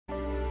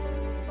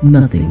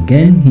Nothing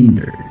can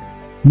hinder,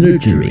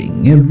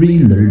 nurturing every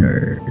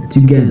learner.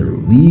 Together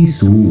we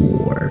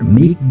soar,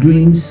 make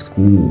dreams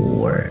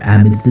score.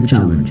 Amidst the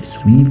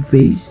challenges we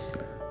face,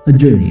 a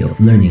journey of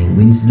learning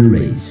wins the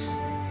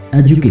race.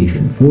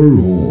 Education for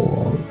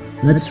all,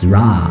 let's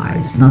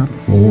rise, not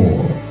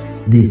fall.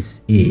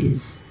 This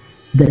is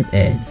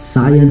DepEd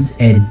Science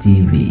Ed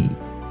TV,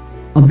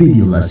 a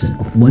video lesson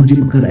of 1G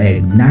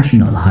Macaraeg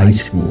National High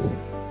School,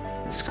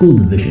 School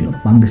Division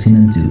of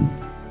Pangasinan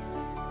 2.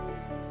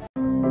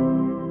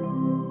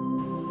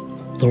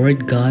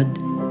 Lord God,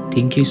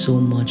 thank you so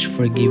much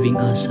for giving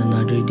us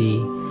another day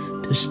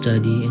to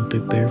study and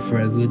prepare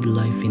for a good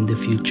life in the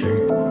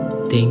future.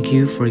 Thank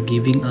you for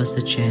giving us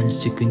the chance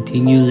to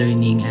continue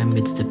learning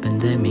amidst the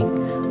pandemic,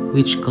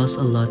 which caused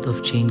a lot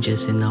of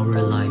changes in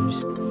our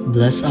lives.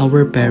 Bless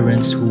our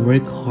parents who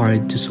work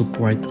hard to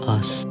support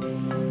us.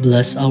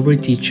 Bless our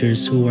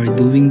teachers who are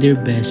doing their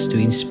best to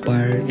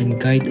inspire and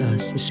guide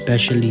us,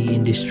 especially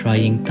in these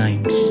trying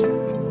times.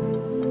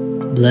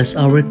 Bless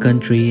our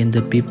country and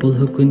the people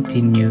who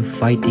continue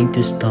fighting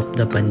to stop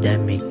the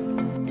pandemic.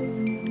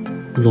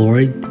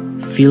 Lord,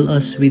 fill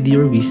us with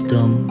your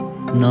wisdom,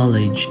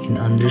 knowledge, and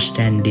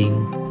understanding.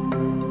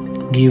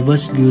 Give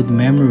us good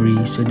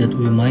memory so that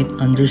we might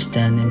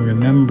understand and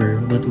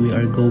remember what we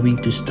are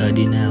going to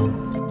study now.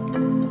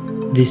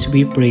 This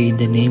we pray in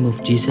the name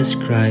of Jesus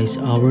Christ,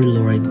 our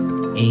Lord.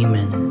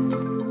 Amen.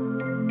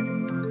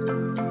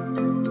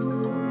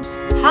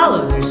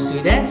 Hello there,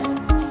 students!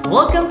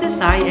 Welcome to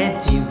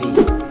SciEd TV.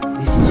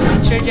 This is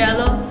Teacher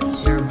Jello,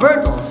 your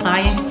virtual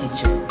science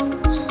teacher.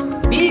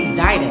 Be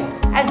excited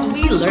as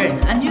we learn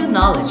a new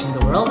knowledge in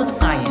the world of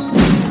science.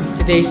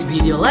 Today's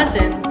video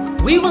lesson,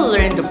 we will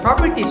learn the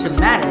properties of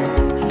matter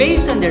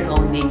based on their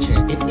own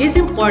nature. It is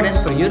important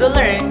for you to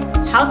learn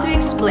how to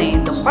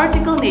explain the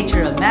particle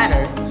nature of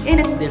matter in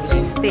its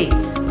different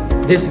states.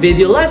 This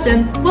video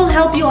lesson will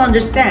help you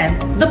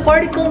understand the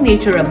particle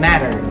nature of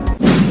matter.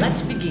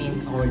 Let's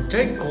begin our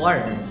third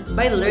quarter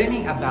by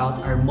learning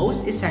about our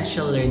most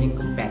essential learning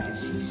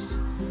competencies,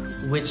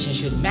 which you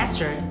should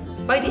master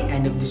by the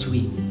end of this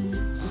week.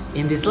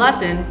 In this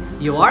lesson,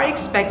 you are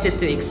expected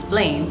to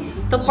explain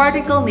the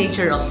particle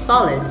nature of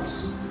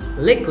solids,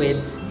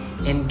 liquids,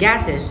 and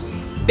gases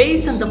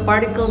based on the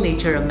particle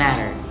nature of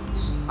matter.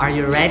 Are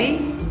you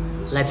ready?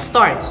 Let's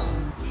start!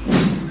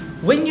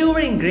 When you were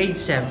in grade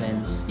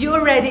 7, you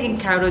already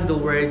encountered the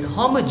words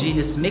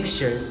homogeneous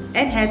mixtures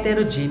and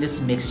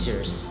heterogeneous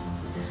mixtures.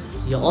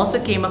 You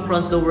also came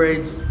across the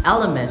words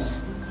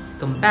elements,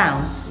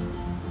 compounds,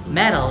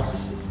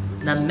 metals,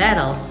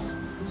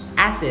 nonmetals,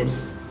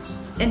 acids,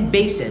 and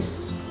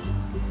bases.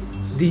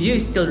 Do you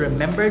still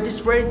remember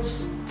these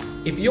words?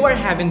 If you are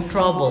having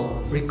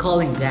trouble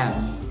recalling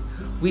them,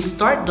 we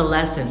start the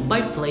lesson by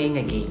playing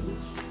a game.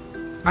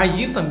 Are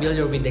you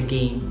familiar with the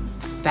game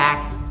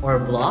Fact or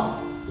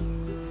Bluff?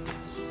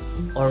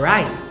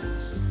 Alright,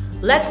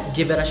 let's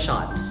give it a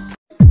shot.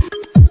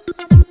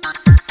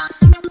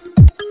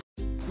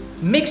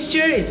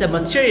 Mixture is a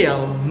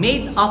material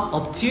made up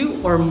of two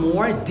or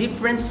more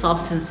different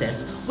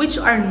substances which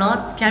are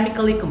not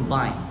chemically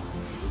combined.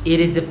 It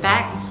is a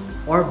fact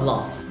or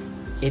bluff.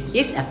 It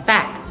is a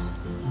fact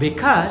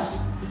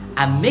because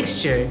a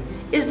mixture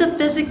is the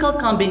physical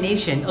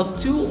combination of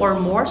two or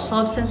more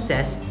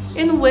substances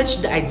in which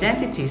the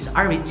identities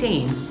are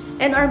retained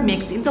and are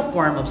mixed in the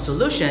form of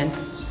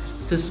solutions,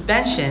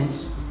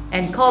 suspensions,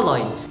 and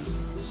colloids.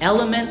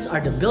 Elements are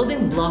the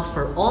building blocks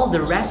for all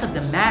the rest of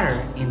the matter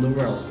in the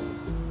world.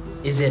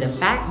 Is it a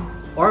fact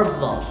or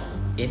bluff?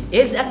 It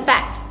is a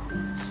fact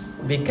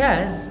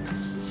because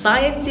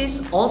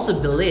scientists also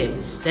believe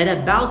that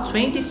about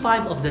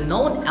 25 of the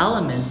known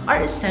elements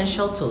are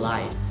essential to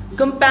life.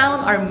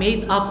 Compounds are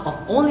made up of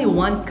only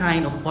one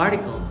kind of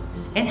particle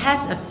and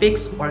has a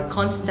fixed or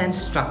constant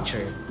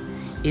structure.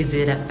 Is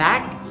it a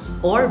fact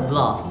or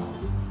bluff?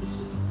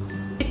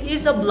 It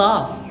is a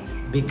bluff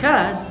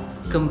because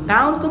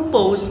compound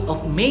composed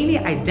of many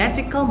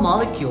identical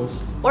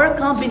molecules or a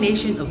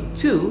combination of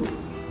two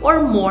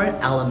or more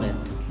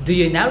elements. Do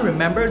you now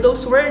remember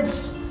those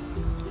words?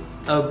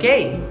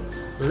 Okay,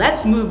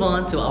 let's move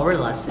on to our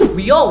lesson.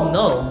 We all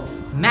know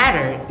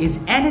matter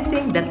is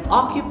anything that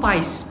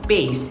occupies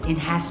space and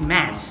has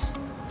mass.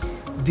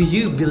 Do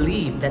you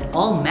believe that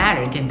all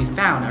matter can be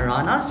found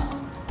around us?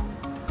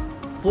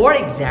 For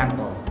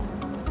example,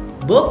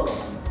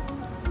 books,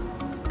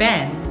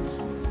 pen,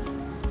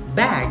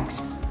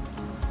 bags,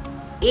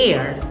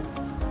 air,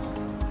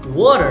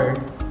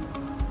 water,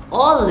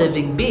 all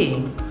living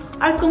beings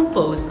are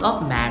composed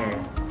of matter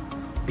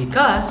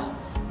because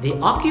they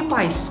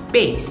occupy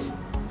space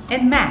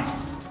and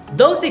mass.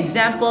 Those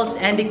examples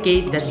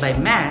indicate that by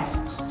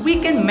mass,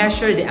 we can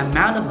measure the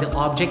amount of the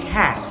object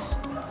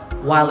has,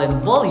 while in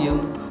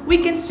volume, we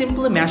can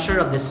simply measure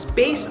of the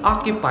space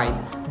occupied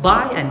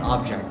by an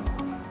object.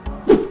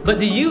 But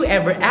do you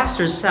ever ask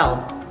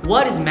yourself,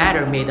 what is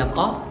matter made up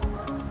of?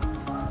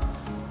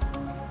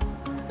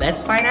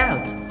 Let's find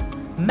out.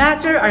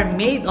 Matter are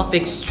made of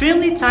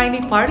extremely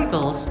tiny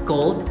particles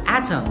called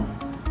atoms.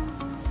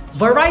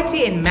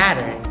 Variety in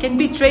matter can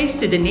be traced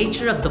to the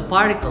nature of the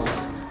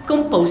particles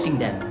composing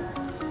them.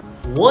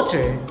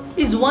 Water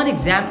is one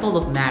example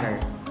of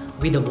matter,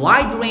 with a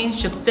wide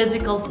range of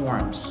physical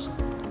forms.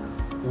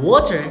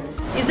 Water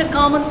is a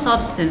common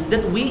substance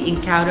that we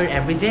encounter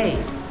every day.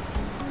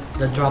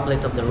 The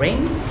droplet of the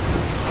rain,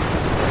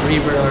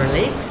 river or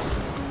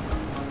lakes,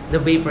 the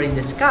vapor in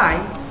the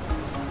sky,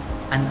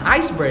 an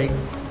iceberg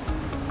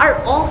are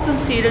all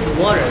considered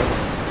water,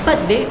 but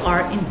they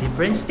are in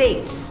different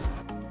states.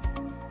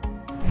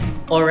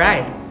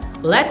 Alright,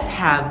 let's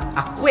have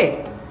a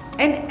quick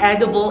and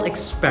edible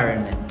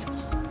experiment.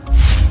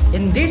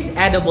 In this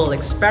edible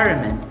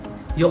experiment,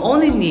 you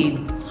only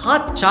need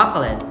hot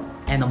chocolate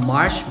and a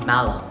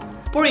marshmallow.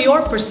 For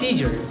your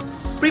procedure,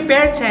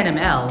 prepare 10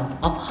 ml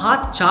of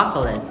hot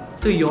chocolate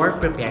to your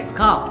prepared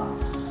cup.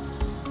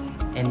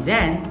 And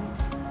then,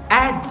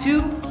 add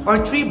 2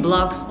 or 3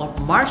 blocks of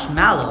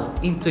marshmallow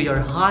into your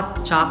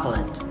hot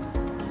chocolate.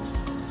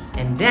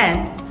 And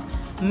then,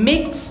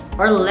 mix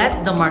or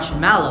let the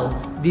marshmallow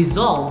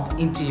dissolve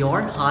into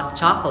your hot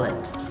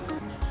chocolate.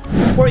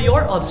 For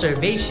your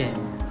observation,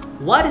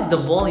 what is the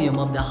volume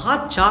of the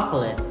hot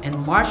chocolate and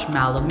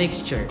marshmallow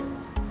mixture?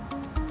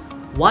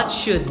 What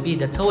should be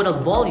the total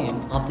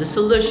volume of the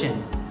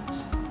solution?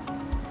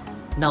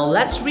 Now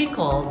let's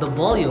recall the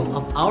volume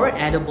of our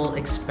edible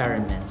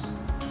experiment.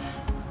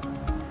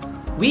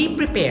 We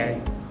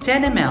prepared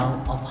 10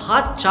 ml of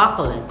hot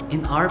chocolate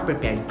in our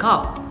prepared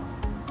cup.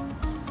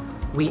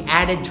 We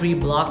added 3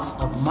 blocks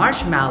of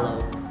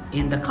marshmallow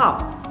in the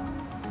cup.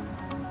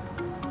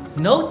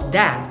 Note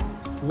that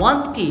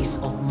 1 piece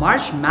of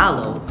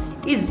marshmallow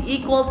is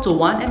equal to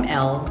 1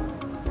 ml.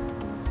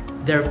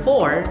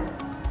 Therefore,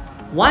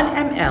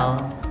 1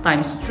 ml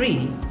times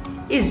 3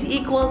 is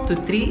equal to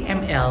 3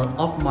 ml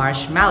of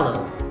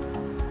marshmallow.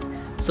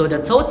 So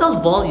the total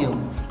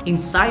volume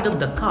inside of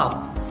the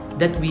cup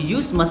that we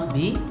use must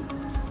be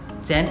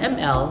 10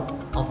 ml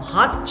of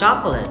hot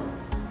chocolate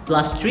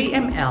plus 3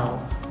 ml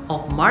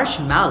of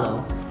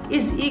marshmallow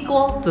is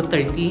equal to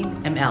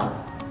 13 ml.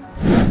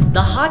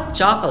 The hot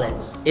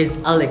chocolate is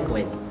a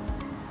liquid,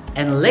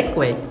 and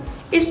liquid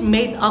is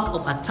made up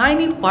of a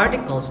tiny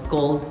particles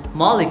called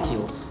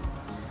molecules,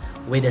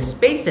 with the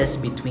spaces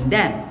between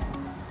them.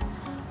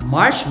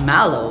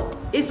 Marshmallow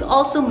is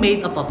also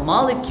made up of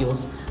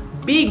molecules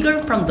bigger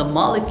from the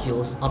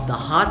molecules of the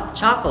hot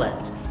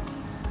chocolate.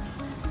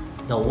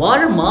 The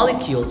water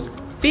molecules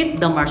fit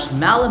the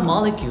marshmallow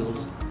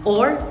molecules,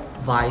 or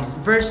vice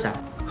versa.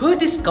 Who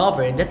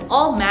discovered that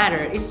all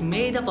matter is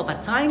made up of a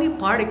tiny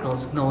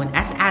particles known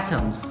as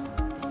atoms?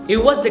 It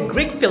was the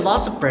Greek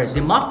philosopher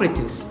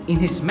Democritus in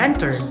his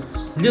mentor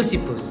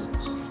Lysippus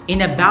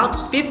in about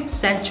 5th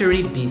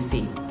century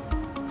BC,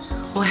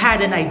 who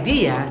had an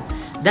idea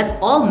that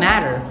all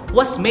matter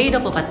was made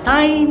up of a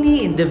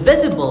tiny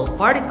indivisible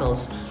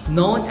particles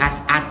known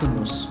as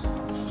atoms,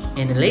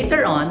 and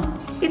later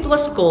on it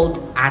was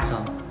called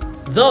atom.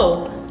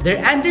 Though their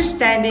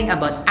understanding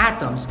about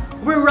atoms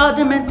were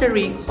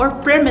rudimentary or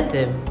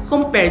primitive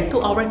compared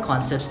to our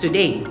concepts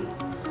today.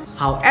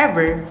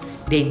 However,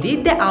 they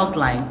did the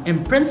outline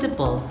and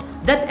principle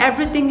that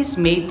everything is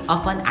made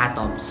of an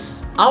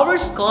atoms. Our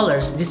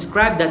scholars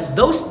describe that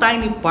those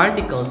tiny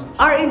particles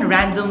are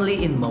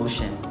randomly in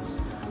motion.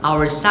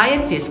 Our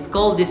scientists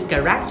call this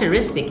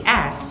characteristic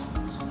as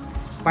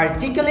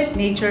particulate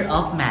nature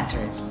of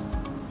matter.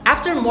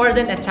 After more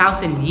than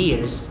 1,000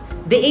 years,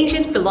 the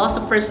ancient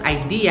philosophers'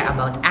 idea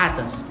about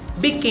atoms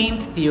became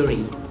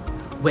theory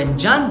when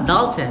John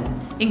Dalton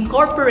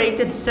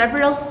incorporated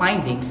several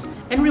findings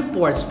and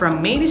reports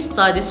from many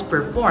studies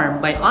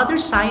performed by other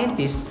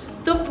scientists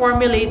to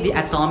formulate the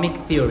atomic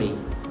theory.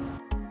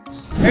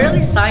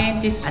 Early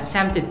scientists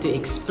attempted to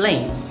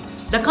explain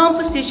the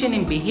composition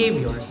and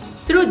behavior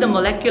through the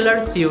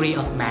molecular theory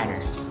of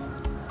matter.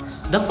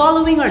 The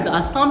following are the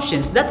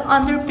assumptions that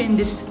underpin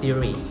this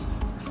theory.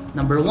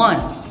 Number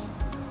 1.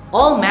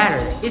 All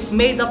matter is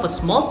made up of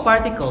small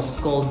particles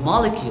called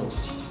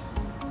molecules.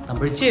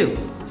 Number 2.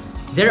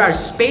 There are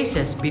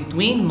spaces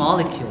between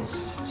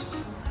molecules.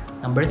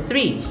 Number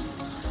 3.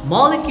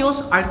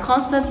 Molecules are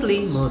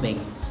constantly moving.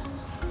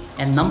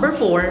 And number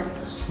 4.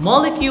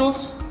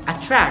 Molecules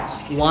attract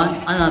one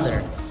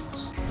another.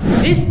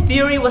 This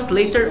theory was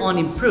later on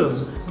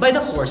improved by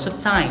the course of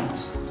time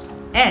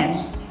and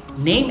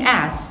named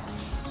as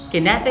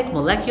kinetic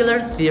molecular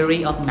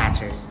theory of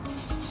matter.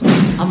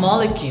 A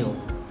molecule.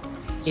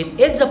 It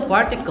is a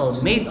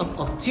particle made up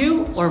of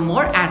 2 or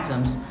more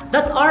atoms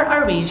that are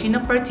arranged in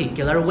a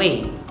particular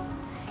way.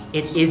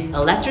 It is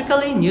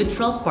electrically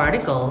neutral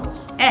particle,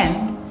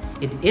 and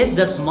it is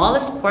the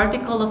smallest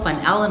particle of an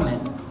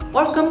element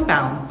or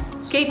compound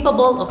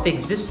capable of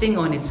existing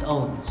on its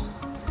own.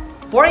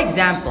 For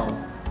example,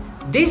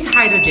 this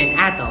hydrogen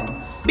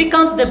atom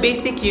becomes the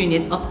basic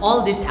unit of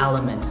all these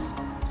elements,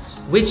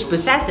 which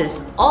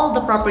possesses all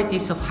the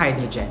properties of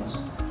hydrogen.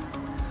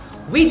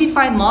 We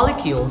define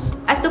molecules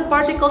as the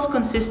particles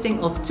consisting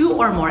of 2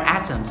 or more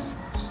atoms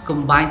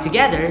combined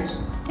together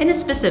in a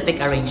specific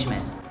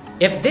arrangement.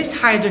 If this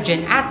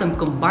hydrogen atom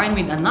combined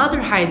with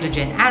another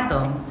hydrogen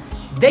atom,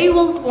 they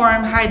will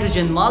form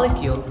hydrogen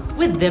molecule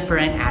with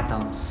different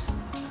atoms.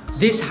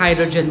 This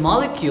hydrogen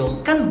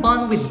molecule can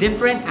bond with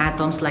different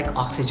atoms like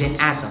oxygen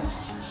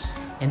atoms,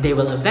 and they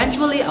will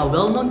eventually a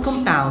well-known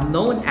compound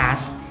known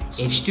as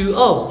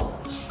H2O,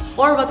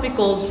 or what we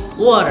call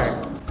water.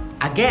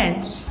 Again,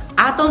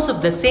 atoms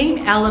of the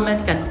same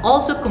element can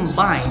also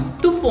combine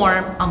to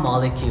form a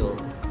molecule.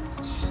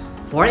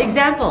 For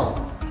example,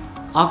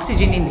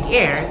 oxygen in the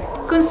air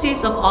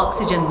consists of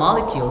oxygen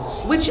molecules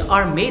which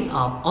are made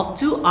up of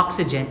two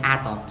oxygen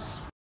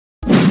atoms.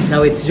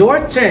 Now it's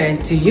your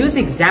turn to use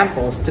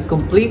examples to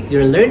complete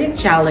your learning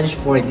challenge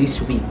for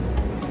this week.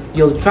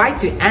 You'll try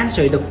to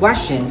answer the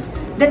questions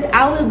that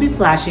I will be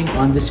flashing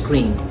on the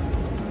screen.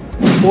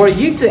 For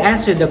you to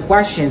answer the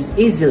questions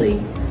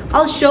easily,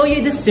 I'll show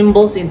you the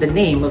symbols in the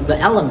name of the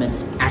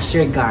elements as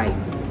your guide.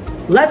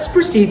 Let's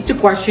proceed to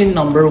question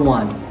number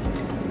 1.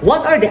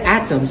 What are the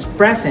atoms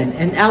present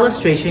in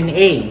illustration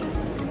A?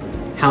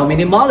 How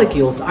many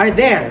molecules are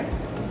there?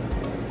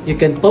 You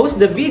can pause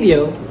the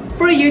video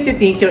for you to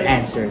think your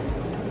answer.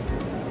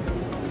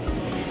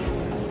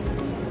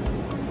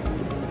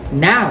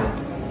 Now,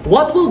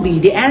 what will be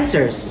the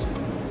answers?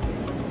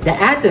 The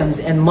atoms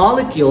and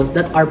molecules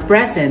that are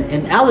present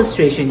in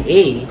illustration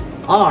A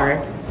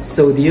are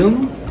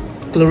sodium,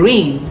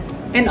 chlorine,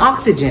 and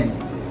oxygen.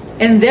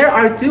 And there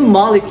are 2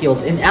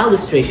 molecules in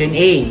illustration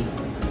A.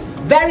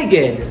 Very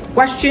good!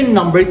 Question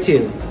number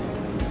 2.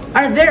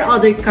 Are there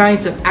other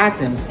kinds of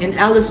atoms in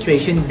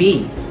illustration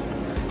B?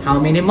 How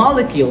many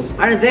molecules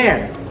are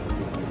there?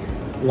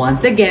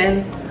 Once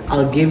again,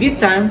 I'll give you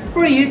time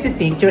for you to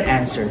think your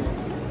answer.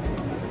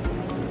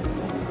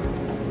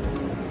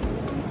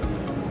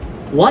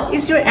 What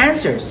is your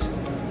answers?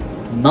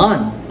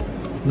 None.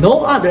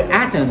 No other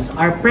atoms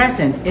are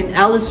present in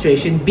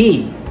illustration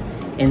B.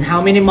 And how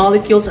many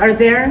molecules are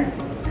there?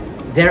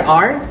 There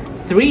are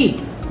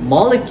 3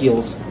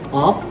 molecules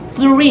of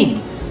fluorine.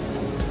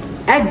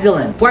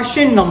 Excellent!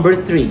 Question number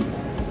 3.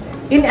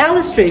 In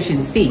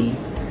illustration C,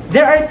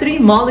 there are 3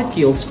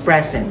 molecules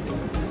present.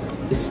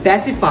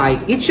 Specify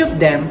each of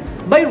them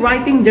by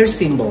writing their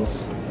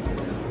symbols.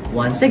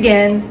 Once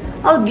again,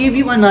 I'll give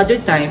you another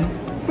time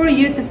for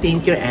you to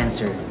think your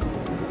answer.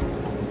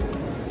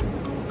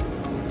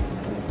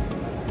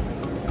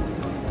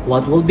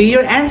 What will be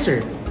your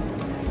answer?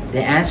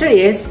 The answer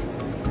is,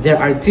 there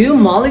are 2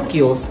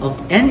 molecules of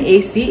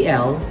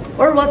NaCl,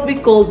 or what we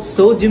call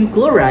sodium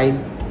chloride,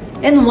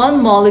 and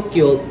 1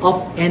 molecule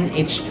of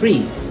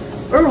NH3,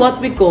 or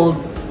what we call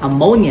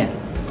ammonia.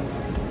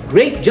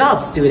 Great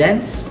job,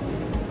 students!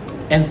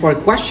 And for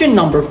question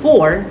number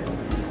 4,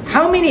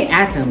 how many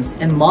atoms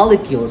and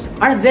molecules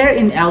are there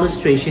in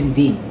illustration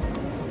D?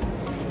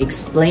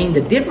 Explain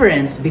the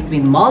difference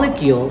between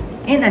molecule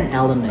and an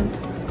element.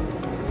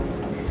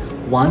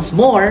 Once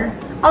more,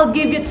 I'll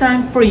give you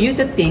time for you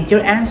to think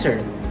your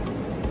answer.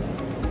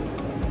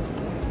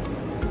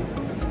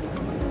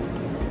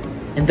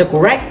 And the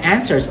correct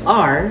answers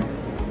are,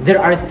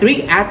 there are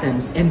 3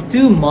 atoms and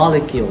 2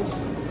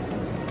 molecules.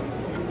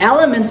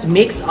 Elements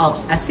makes up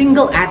a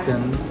single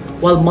atom,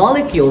 while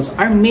molecules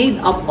are made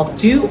up of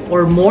 2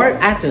 or more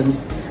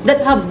atoms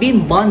that have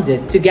been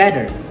bonded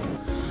together.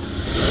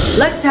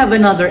 Let's have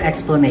another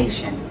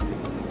explanation.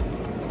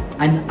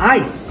 An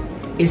ice,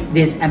 is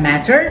this a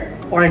matter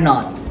or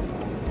not?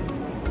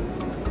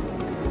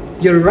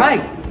 You're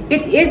right,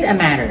 it is a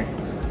matter.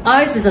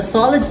 Ice is a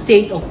solid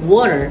state of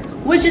water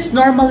which is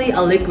normally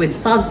a liquid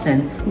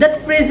substance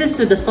that freezes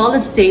to the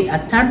solid state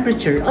at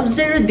temperature of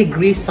 0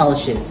 degrees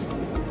Celsius.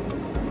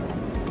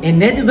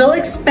 And it will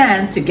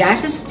expand to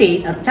gaseous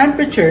state at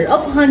temperature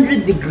of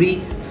 100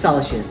 degrees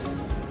Celsius.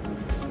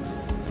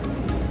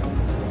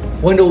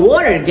 When the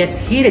water gets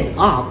heated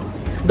up,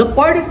 the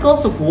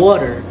particles of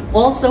water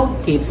also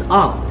heats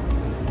up,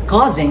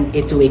 causing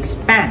it to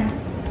expand.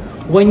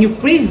 When you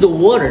freeze the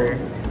water,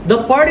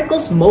 the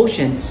particles'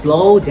 motion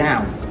slow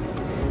down.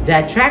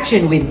 The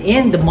attraction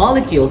within the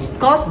molecules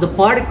cause the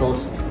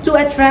particles to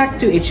attract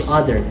to each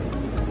other,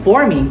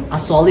 forming a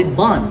solid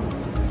bond.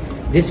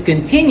 This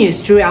continues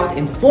throughout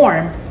and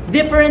form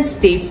different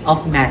states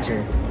of matter.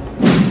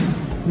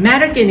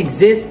 Matter can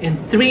exist in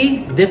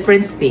 3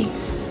 different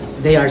states.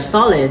 They are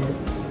solid,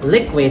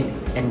 liquid,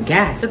 and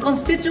gas. The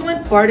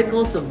constituent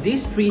particles of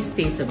these 3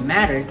 states of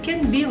matter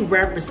can be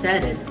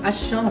represented as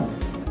shown.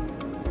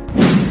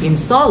 In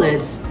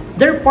solids,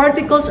 their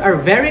particles are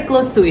very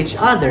close to each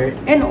other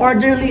and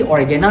orderly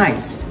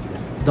organized.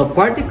 The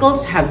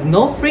particles have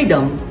no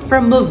freedom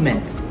from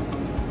movement.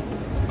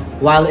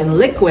 While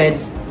in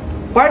liquids,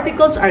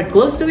 particles are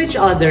close to each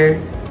other,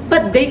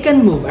 but they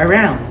can move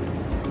around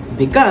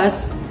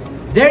because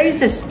there is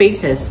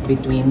spaces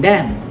between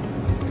them.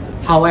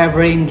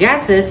 However, in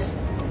gases,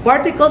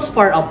 particles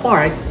far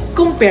apart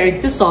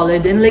compared to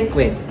solid and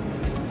liquid,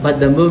 but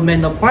the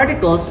movement of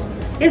particles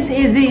is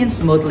easy and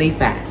smoothly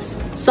fast.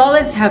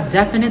 Solids have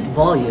definite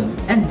volume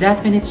and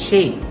definite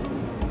shape.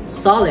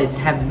 Solids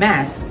have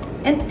mass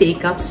and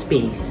take up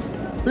space.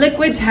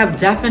 Liquids have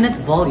definite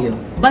volume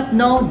but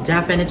no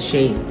definite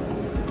shape,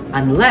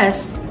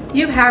 unless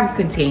you have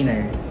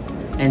container,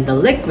 and the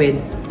liquid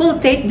will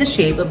take the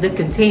shape of the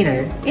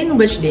container in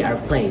which they are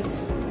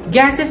placed.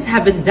 Gases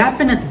have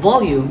indefinite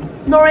volume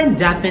nor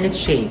indefinite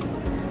shape.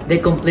 They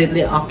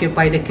completely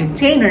occupy the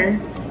container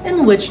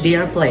in which they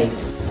are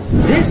placed.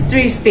 These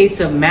three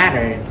states of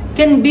matter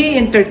can be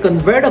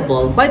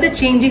interconvertible by the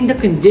changing the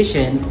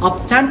condition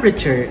of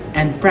temperature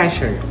and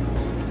pressure.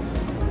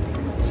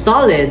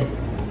 Solid,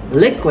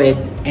 liquid,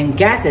 and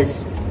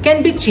gases can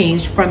be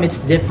changed from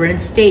its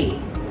different state.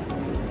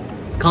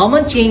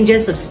 Common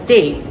changes of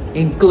state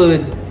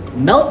include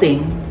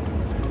melting,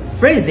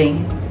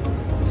 freezing,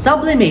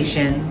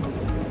 sublimation,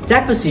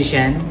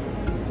 deposition,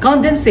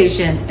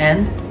 condensation,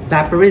 and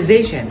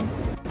vaporization.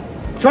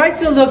 Try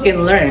to look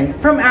and learn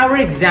from our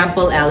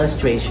example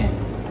illustration.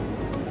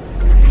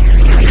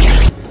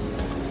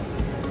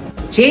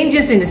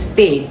 Changes in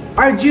state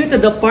are due to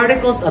the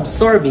particles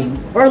absorbing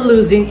or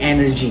losing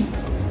energy.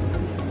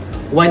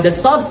 When the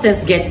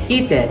substance gets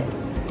heated,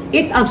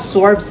 it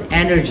absorbs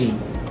energy.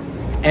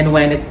 And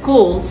when it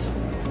cools,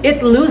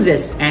 it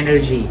loses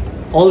energy.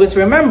 Always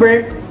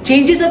remember,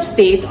 changes of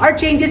state are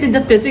changes in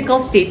the physical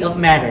state of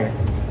matter.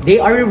 They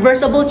are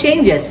reversible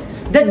changes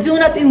that do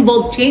not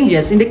involve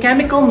changes in the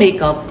chemical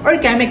makeup or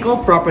chemical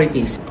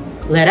properties.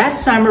 Let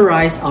us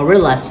summarize our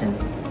lesson.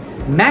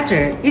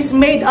 Matter is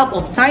made up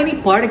of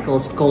tiny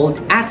particles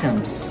called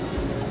atoms.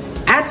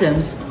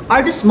 Atoms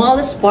are the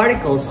smallest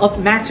particles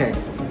of matter.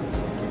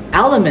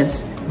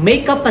 Elements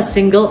make up a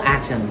single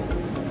atom.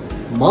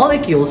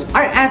 Molecules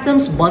are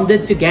atoms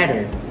bonded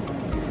together.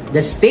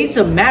 The states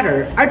of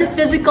matter are the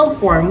physical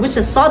form which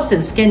a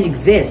substance can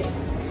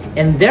exist.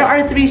 And there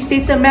are three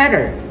states of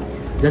matter: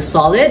 the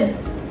solid,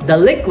 the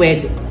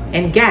liquid,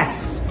 and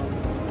gas.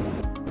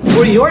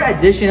 For your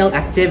additional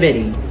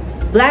activity,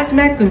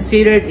 plasma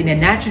considered in a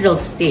natural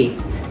state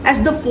as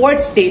the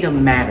fourth state of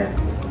matter.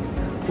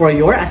 For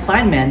your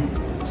assignment,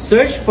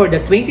 search for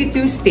the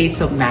 22 states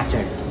of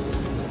matter.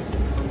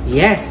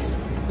 Yes,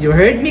 you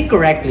heard me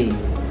correctly.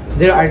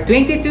 There are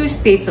 22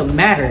 states of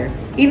matter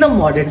in the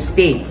modern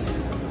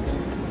states.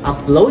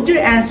 Upload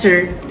your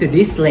answer to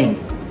this link.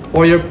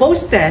 For your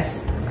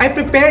post-test, I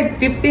prepared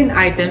 15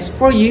 items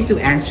for you to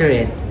answer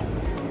it.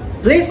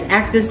 Please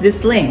access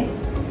this link,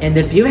 and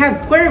if you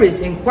have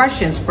queries and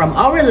questions from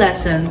our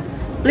lesson,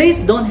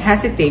 please don't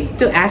hesitate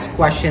to ask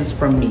questions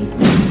from me.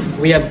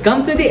 We have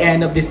come to the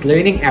end of this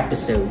learning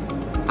episode.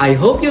 I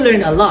hope you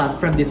learned a lot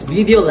from this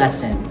video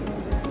lesson.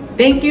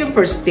 Thank you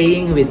for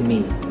staying with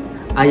me.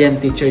 I am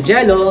Teacher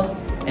Jello,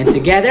 and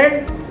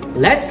together,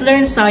 let's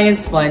learn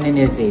science fun and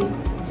easy.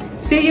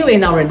 See you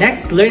in our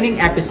next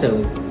learning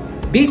episode.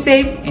 Be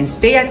safe and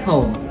stay at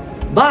home.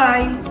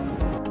 Bye!